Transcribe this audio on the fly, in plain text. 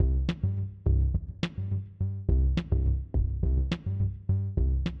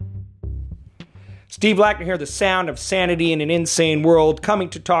Steve Lackner here, the sound of sanity in an insane world, coming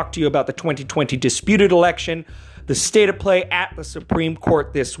to talk to you about the 2020 disputed election, the state of play at the Supreme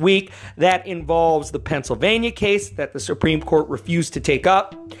Court this week. That involves the Pennsylvania case that the Supreme Court refused to take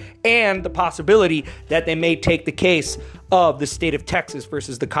up, and the possibility that they may take the case of the state of Texas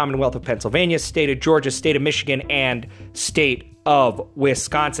versus the Commonwealth of Pennsylvania, state of Georgia, state of Michigan, and state of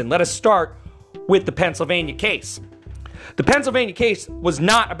Wisconsin. Let us start with the Pennsylvania case. The Pennsylvania case was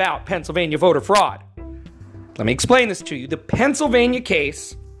not about Pennsylvania voter fraud. Let me explain this to you. The Pennsylvania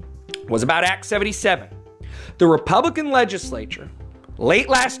case was about Act 77. The Republican legislature, late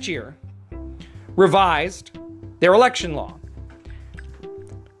last year, revised their election law.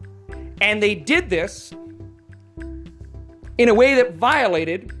 And they did this in a way that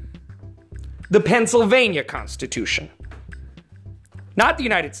violated the Pennsylvania Constitution, not the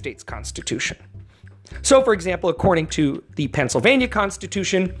United States Constitution. So, for example, according to the Pennsylvania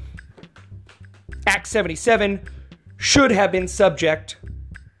Constitution, Act 77 should have been subject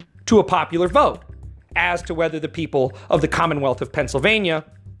to a popular vote as to whether the people of the Commonwealth of Pennsylvania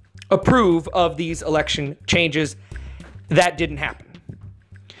approve of these election changes. That didn't happen.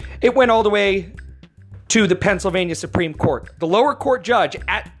 It went all the way to the Pennsylvania Supreme Court. The lower court judge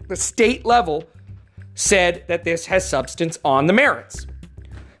at the state level said that this has substance on the merits.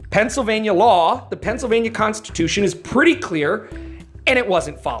 Pennsylvania law, the Pennsylvania Constitution, is pretty clear, and it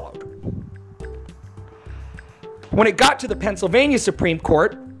wasn't followed. When it got to the Pennsylvania Supreme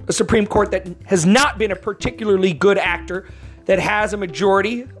Court, a Supreme Court that has not been a particularly good actor, that has a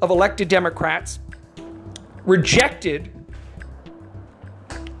majority of elected Democrats, rejected,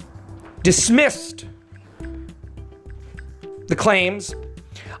 dismissed the claims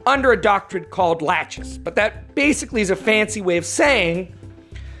under a doctrine called laches. But that basically is a fancy way of saying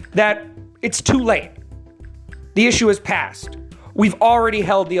that it's too late. The issue has passed. We've already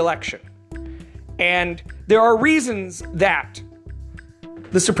held the election. And there are reasons that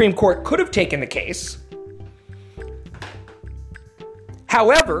the Supreme Court could have taken the case.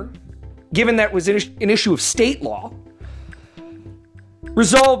 However, given that it was an issue of state law,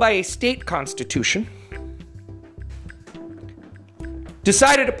 resolved by a state constitution,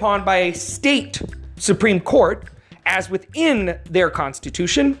 decided upon by a state Supreme Court, as within their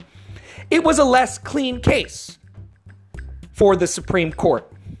constitution, it was a less clean case for the Supreme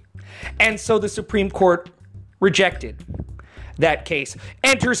Court. And so the Supreme Court rejected that case.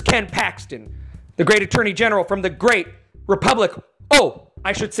 Enters Ken Paxton, the great attorney general from the great republic,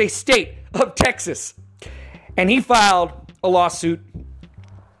 state of Texas. And he filed a lawsuit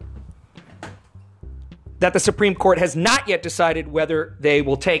that the Supreme Court has not yet decided whether they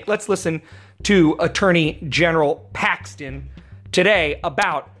will take. Let's listen to Attorney General Paxton today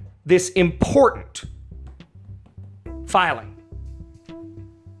about this important filing.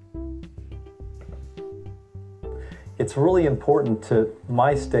 It's really important to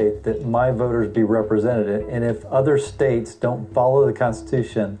my state that my voters be represented. And if other states don't follow the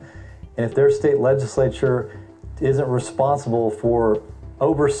Constitution, and if their state legislature isn't responsible for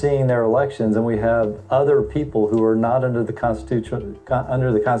overseeing their elections, and we have other people who are not under the Constitution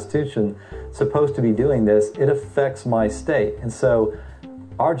supposed to be doing this, it affects my state. And so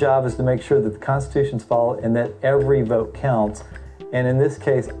our job is to make sure that the Constitution's followed and that every vote counts. And in this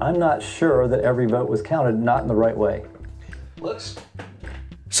case, I'm not sure that every vote was counted, not in the right way.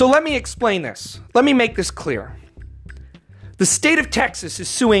 So let me explain this. Let me make this clear. The state of Texas is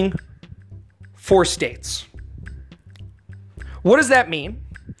suing 4 states. What does that mean?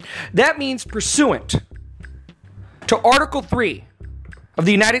 That means pursuant to Article 3 of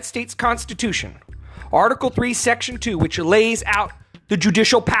the United States Constitution, Article 3, Section 2, which lays out the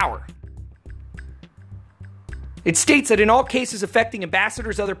judicial power. It states that in all cases affecting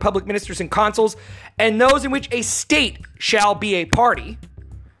ambassadors, other public ministers, and consuls, and those in which a state shall be a party,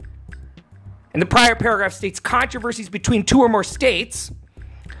 and the prior paragraph states controversies between 2 or more states,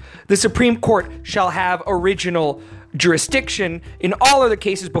 the Supreme Court shall have original jurisdiction. In all other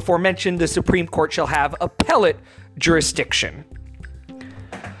cases before mentioned, the Supreme Court shall have appellate jurisdiction.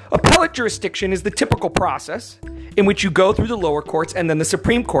 Appellate jurisdiction is the typical process in which you go through the lower courts, and then the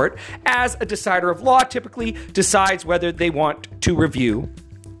Supreme Court, as a decider of law, typically decides whether they want to review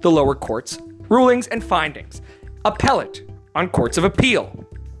the lower court's rulings and findings. Appellate on courts of appeal.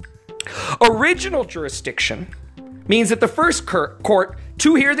 Original jurisdiction means that the first court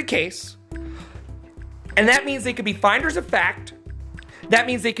to hear the case, and that means they could be finders of fact, that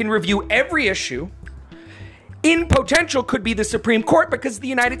means they can review every issue, in potential could be the Supreme Court, because the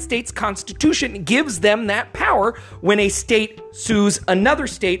United States Constitution gives them that power when a state sues another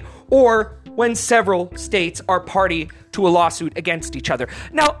state or when several states are party to a lawsuit against each other.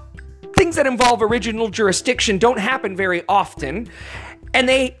 Now, things that involve original jurisdiction don't happen very often, and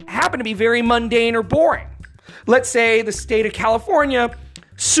they happen to be very mundane or boring. Let's say the state of California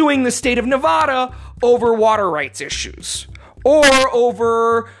suing the state of Nevada over water rights issues, or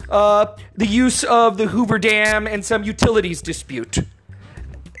over the use of the Hoover Dam and some utilities dispute.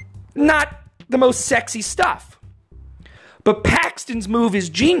 Not the most sexy stuff. But Paxton's move is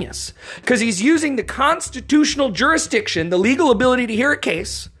genius because he's using the constitutional jurisdiction, the legal ability to hear a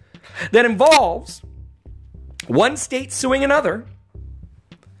case that involves one state suing another,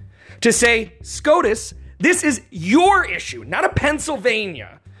 to say, SCOTUS, this is your issue, not a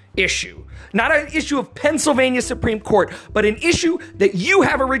Pennsylvania issue, not an issue of Pennsylvania Supreme Court, but an issue that you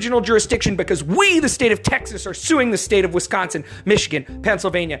have original jurisdiction because we, the state of Texas, are suing the state of Wisconsin, Michigan,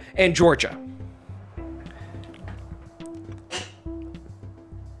 Pennsylvania, and Georgia.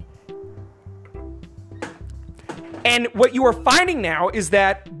 And what you are finding now is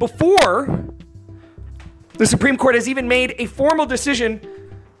that before the Supreme Court has even made a formal decision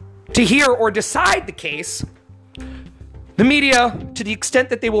to hear or decide the case, the media, to the extent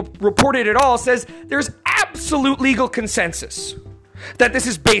that they will report it at all, says there's absolute legal consensus that this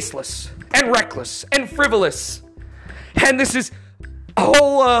is baseless and reckless and frivolous. And this is a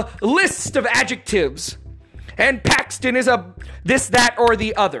whole list of adjectives. And Paxton is a this, that, or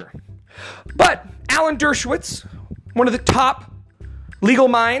the other. But Alan Dershowitz, one of the top legal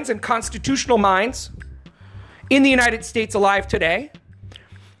minds and constitutional minds in the United States alive today,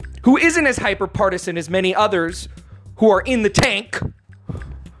 who isn't as hyper-partisan as many others who are in the tank,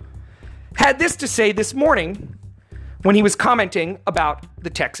 had this to say this morning when he was commenting about the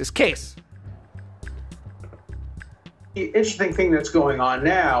Texas case. The interesting thing that's going on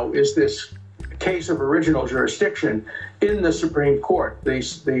now is this case of original jurisdiction in the Supreme Court.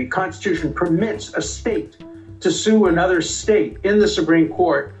 The Constitution permits a state to sue another state in the Supreme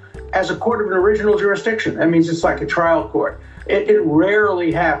Court as a court of an original jurisdiction. That means it's like a trial court. It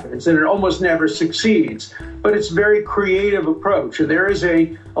rarely happens, and it almost never succeeds. But it's a very creative approach. And there is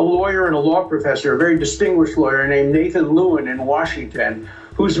a lawyer and a law professor, a very distinguished lawyer named Nathan Lewin in Washington,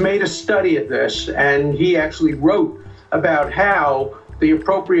 who's made a study of this. And he actually wrote about how the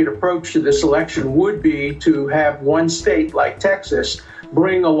appropriate approach to this election would be to have one state like Texas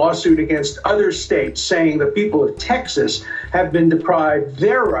bring a lawsuit against other states saying the people of Texas have been deprived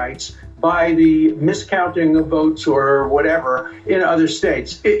their rights by the miscounting of votes or whatever in other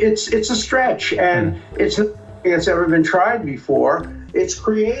states. It's a stretch, and it's nothing that's ever been tried before. It's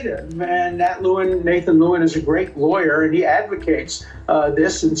creative, and Nathan Lewin is a great lawyer, and he advocates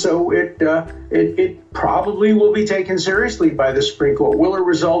this, and so it probably will be taken seriously by the Supreme Court. Will it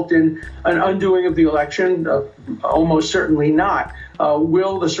result in an undoing of the election? Almost certainly not.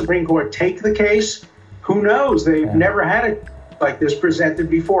 Will the Supreme Court take the case? Who knows? They've never had it like this presented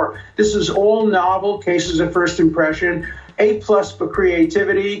before. This is all novel, cases of first impression, A+ for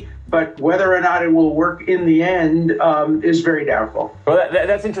creativity, but whether or not it will work in the end is very doubtful. Well,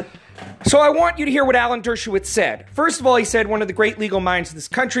 that's interesting. So I want you to hear what Alan Dershowitz said. First of all, he said one of the great legal minds of this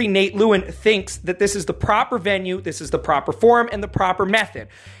country, Nate Lewin, thinks that this is the proper venue, this is the proper forum, and the proper method.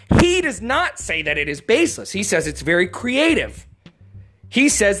 He does not say that it is baseless. He says it's very creative. He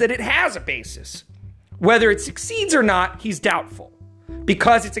says that it has a basis. Whether it succeeds or not, he's doubtful,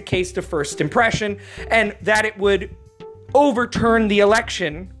 because it's a case of first impression, and that it would overturn the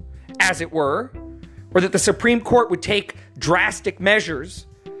election, as it were, or that the Supreme Court would take drastic measures,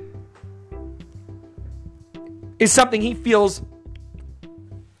 is something he feels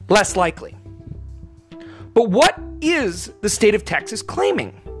less likely. But what is the state of Texas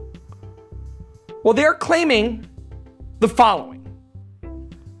claiming? Well, they're claiming the following.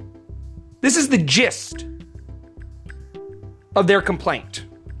 This is the gist of their complaint.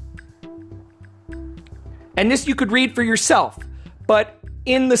 And this you could read for yourself. But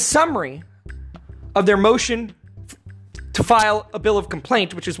in the summary of their motion to file a bill of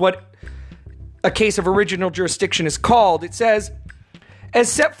complaint, which is what a case of original jurisdiction is called, it says,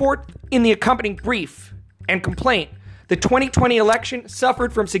 as set forth in the accompanying brief and complaint, the 2020 election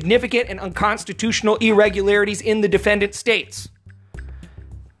suffered from significant and unconstitutional irregularities in the defendant states.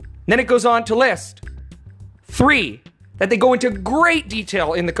 Then it goes on to list 3 that they go into great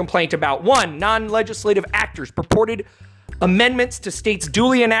detail in the complaint about. 1, non-legislative actors purported amendments to states'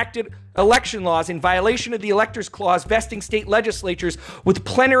 duly enacted election laws in violation of the Electors Clause vesting state legislatures with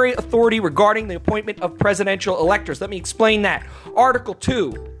plenary authority regarding the appointment of presidential electors. Let me explain that. Article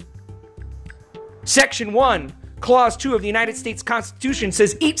 2, Section 1, Clause 2 of the United States Constitution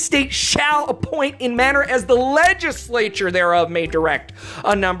says each state shall appoint in manner as the legislature thereof may direct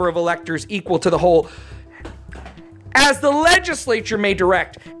a number of electors equal to the whole. as the legislature may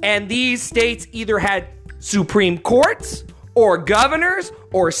direct. And these states either had Supreme Courts or governors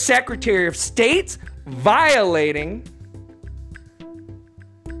or Secretary of States violating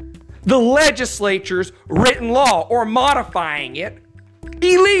the legislature's written law or modifying it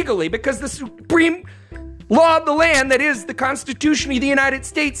illegally, because the supreme law of the land, that is the Constitution of the United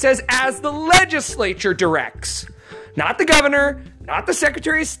States, says as the legislature directs. Not the governor, not the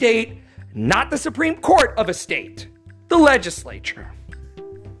Secretary of State, not the Supreme Court of a state. The legislature.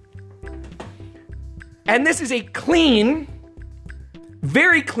 And this is a clean,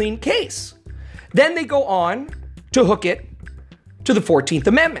 very clean case. Then they go on to hook it to the 14th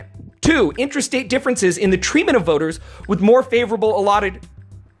Amendment. 2, interstate differences in the treatment of voters with more favorable allotted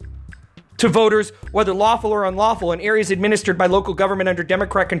to voters, whether lawful or unlawful, in areas administered by local government under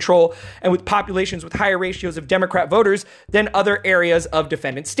Democrat control and with populations with higher ratios of Democrat voters than other areas of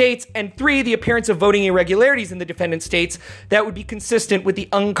defendant states. And 3, the appearance of voting irregularities in the defendant states that would be consistent with the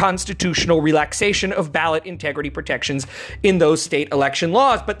unconstitutional relaxation of ballot integrity protections in those state election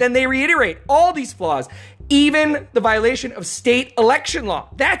laws. But then they reiterate all these flaws, even the violation of state election law.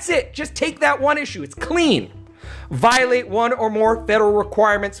 That's it. Just take that one issue. It's clean. Violate one or more federal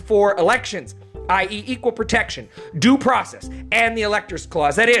requirements for elections, i.e. equal protection, due process, and the Electors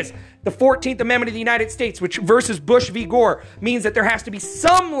Clause. That is, the 14th Amendment of the United States, which versus Bush v. Gore, means that there has to be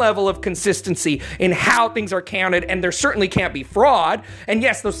some level of consistency in how things are counted, and there certainly can't be fraud. And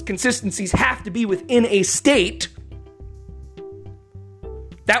yes, those consistencies have to be within a state.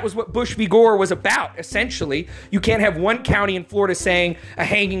 That was what Bush v. Gore was about, essentially. You can't have one county in Florida saying a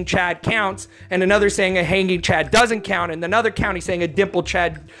hanging Chad counts and another saying a hanging Chad doesn't count, and another county saying a dimple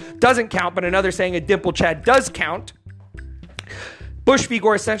Chad doesn't count, but another saying a dimple Chad does count. Bush v.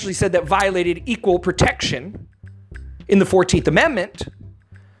 Gore essentially said that violated equal protection in the 14th Amendment.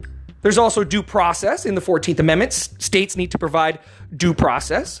 There's also due process in the 14th Amendment. States need to provide due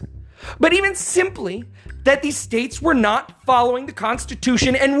process. But even simply that these states were not following the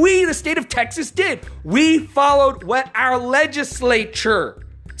Constitution, and we, the state of Texas, did. We followed what our legislature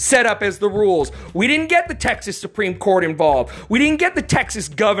set up as the rules. We didn't get the Texas Supreme Court involved. We didn't get the Texas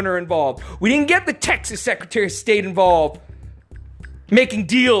governor involved. We didn't get the Texas Secretary of State involved, making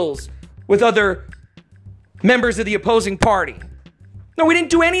deals with other members of the opposing party. No, we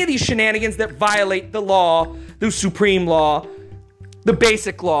didn't do any of these shenanigans that violate the law, the supreme law, the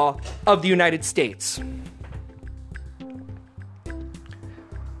basic law of the United States.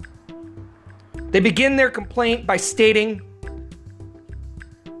 They begin their complaint by stating,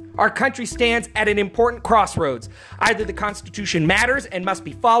 our country stands at an important crossroads. Either the Constitution matters and must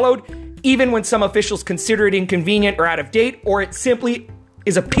be followed, even when some officials consider it inconvenient or out of date, or it simply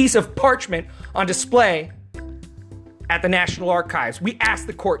is a piece of parchment on display at the National Archives. We ask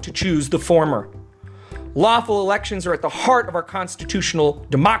the court to choose the former. Lawful elections are at the heart of our constitutional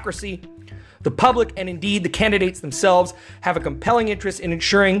democracy. The public, and indeed the candidates themselves, have a compelling interest in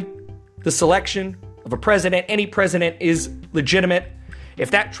ensuring the selection of a president, any president, is legitimate. If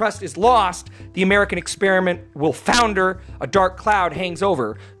that trust is lost, the American experiment will founder. A dark cloud hangs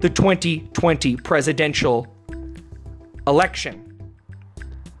over the 2020 presidential election.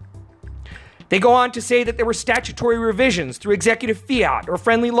 They go on to say that there were statutory revisions through executive fiat or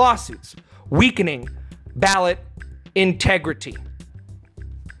friendly lawsuits, weakening ballot integrity.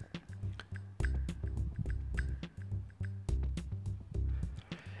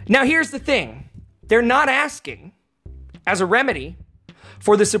 Now, here's the thing. They're not asking, as a remedy,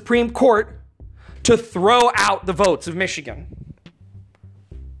 for the Supreme Court to throw out the votes of Michigan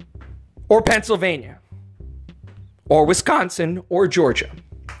or Pennsylvania or Wisconsin or Georgia.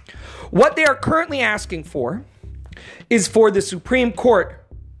 What they are currently asking for is for the Supreme Court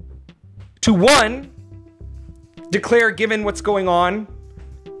to, one, declare, given what's going on,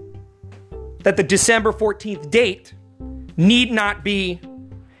 that the December 14th date need not be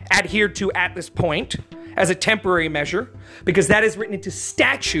adhered to at this point as a temporary measure, because that is written into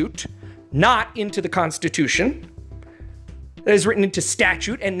statute, not into the Constitution. That is written into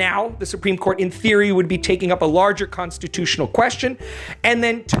statute, and now the Supreme Court, in theory, would be taking up a larger constitutional question. And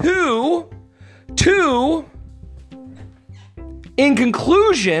then two, in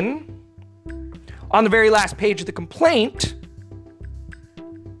conclusion, on the very last page of the complaint,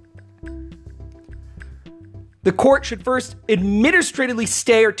 the court should first administratively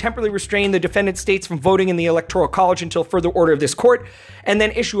stay or temporarily restrain the defendant states from voting in the Electoral College until further order of this court, and then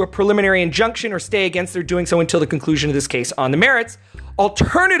issue a preliminary injunction or stay against their doing so until the conclusion of this case on the merits.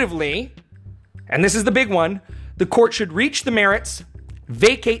 Alternatively, and this is the big one, the court should reach the merits,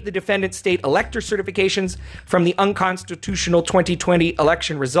 vacate the defendant state elector certifications from the unconstitutional 2020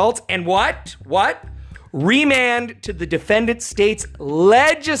 election results, and what? remand to the defendant states'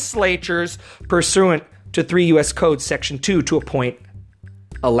 legislatures pursuant to 3 U.S. Code Section 2 to appoint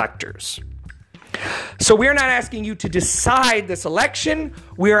electors. So we are not asking you to decide this election.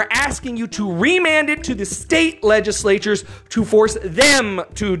 We are asking you to remand it to the state legislatures to force them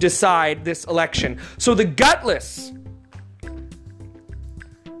to decide this election. So the gutless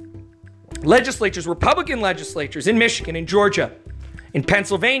legislatures, Republican legislatures in Michigan, in Georgia, in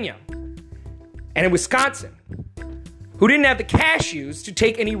Pennsylvania, and in Wisconsin, who didn't have the cashews to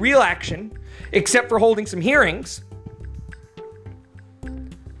take any real action except for holding some hearings,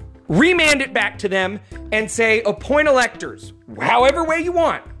 remand it back to them and say, appoint electors, however way you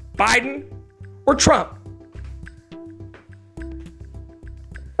want, Biden or Trump.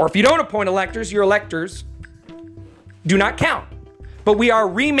 Or if you don't appoint electors, your electors do not count. But we are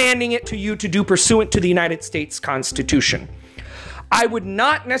remanding it to you to do pursuant to the United States Constitution. I would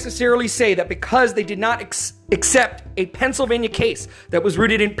not necessarily say that because they did not accept a Pennsylvania case that was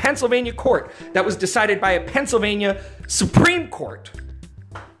rooted in Pennsylvania court, that was decided by a Pennsylvania Supreme Court,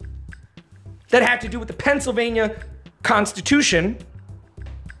 that had to do with the Pennsylvania Constitution,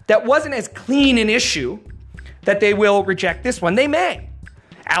 that wasn't as clean an issue, that they will reject this one. They may.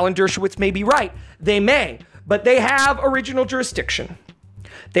 Alan Dershowitz may be right. They may. But they have original jurisdiction.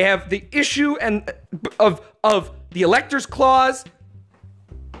 They have the issue of the Electors Clause,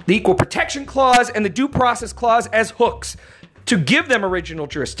 the Equal Protection Clause, and the Due Process Clause as hooks to give them original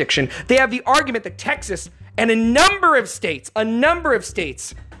jurisdiction. They have the argument that Texas and a number of states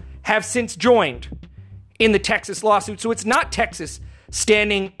have since joined in the Texas lawsuit. So it's not Texas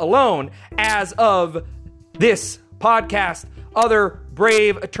standing alone. As of this podcast, other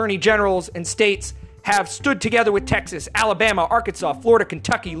brave attorney generals and states have stood together with Texas, Alabama, Arkansas, Florida,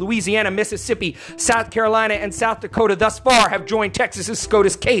 Kentucky, Louisiana, Mississippi, South Carolina, and South Dakota thus far have joined Texas's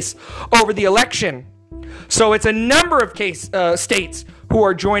SCOTUS case over the election. So it's a number of states who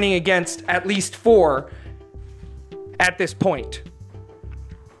are joining against at least 4 at this point.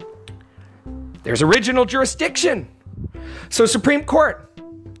 There's original jurisdiction. So Supreme Court,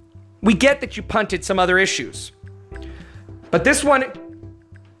 we get that you punted some other issues. But this one,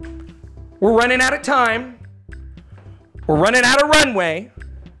 we're running out of time. We're running out of runway.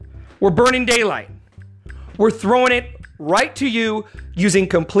 We're burning daylight. We're throwing it right to you using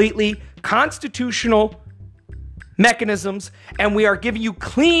completely constitutional mechanisms, and we are giving you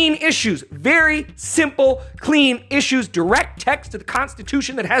clean issues, very simple, clean issues, direct text to the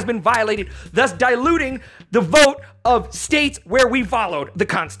Constitution that has been violated, thus diluting the vote of states where we followed the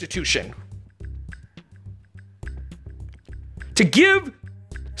Constitution. To give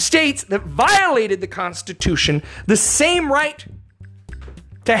states that violated the Constitution the same right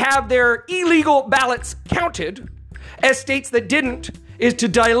to have their illegal ballots counted as states that didn't is to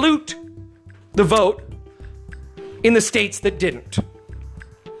dilute the vote in the states that didn't.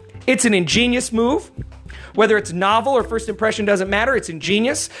 It's an ingenious move. Whether it's novel or first impression doesn't matter. It's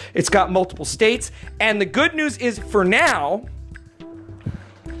ingenious. It's got multiple states. And the good news is, for now,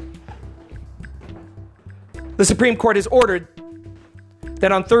 the Supreme Court has ordered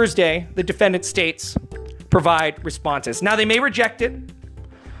that on Thursday, the defendant states provide responses. Now, they may reject it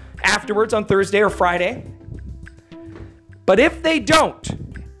afterwards on Thursday or Friday. But if they don't,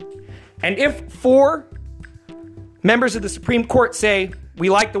 and if 4 members of the Supreme Court say,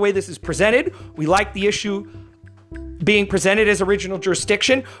 we like the way this is presented, we like the issue being presented as original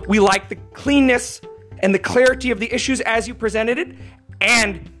jurisdiction, we like the cleanness and the clarity of the issues as you presented it,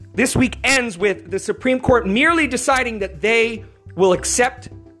 and this week ends with the Supreme Court merely deciding that they will accept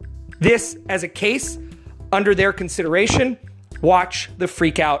this as a case under their consideration, watch the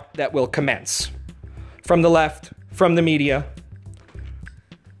freak out that will commence. From the left, from the media,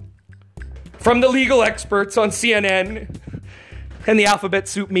 from the legal experts on CNN and the alphabet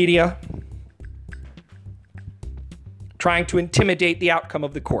soup media, trying to intimidate the outcome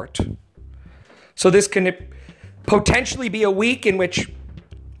of the court. So this can potentially be a week in which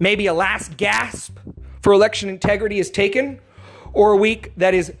maybe a last gasp for election integrity is taken, or a week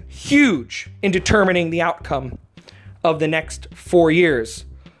that is huge in determining the outcome of the next 4 years.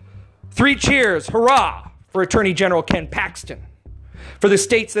 3 cheers, hurrah, for Attorney General Ken Paxton, for the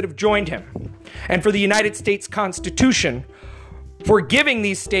states that have joined him, and for the United States Constitution for giving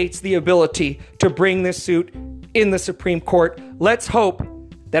these states the ability to bring this suit in the Supreme Court. Let's hope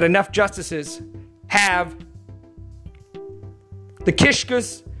that enough justices have the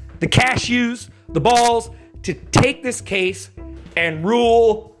kishkas, the cashews, the balls to take this case and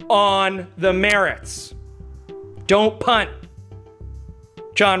rule on the merits. Don't punt,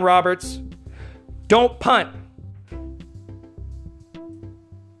 John Roberts. Don't punt.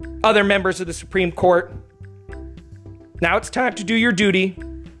 other members of the Supreme Court, now it's time to do your duty,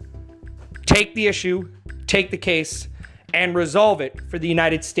 take the issue, take the case, and resolve it for the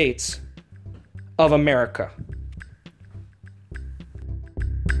United States of America.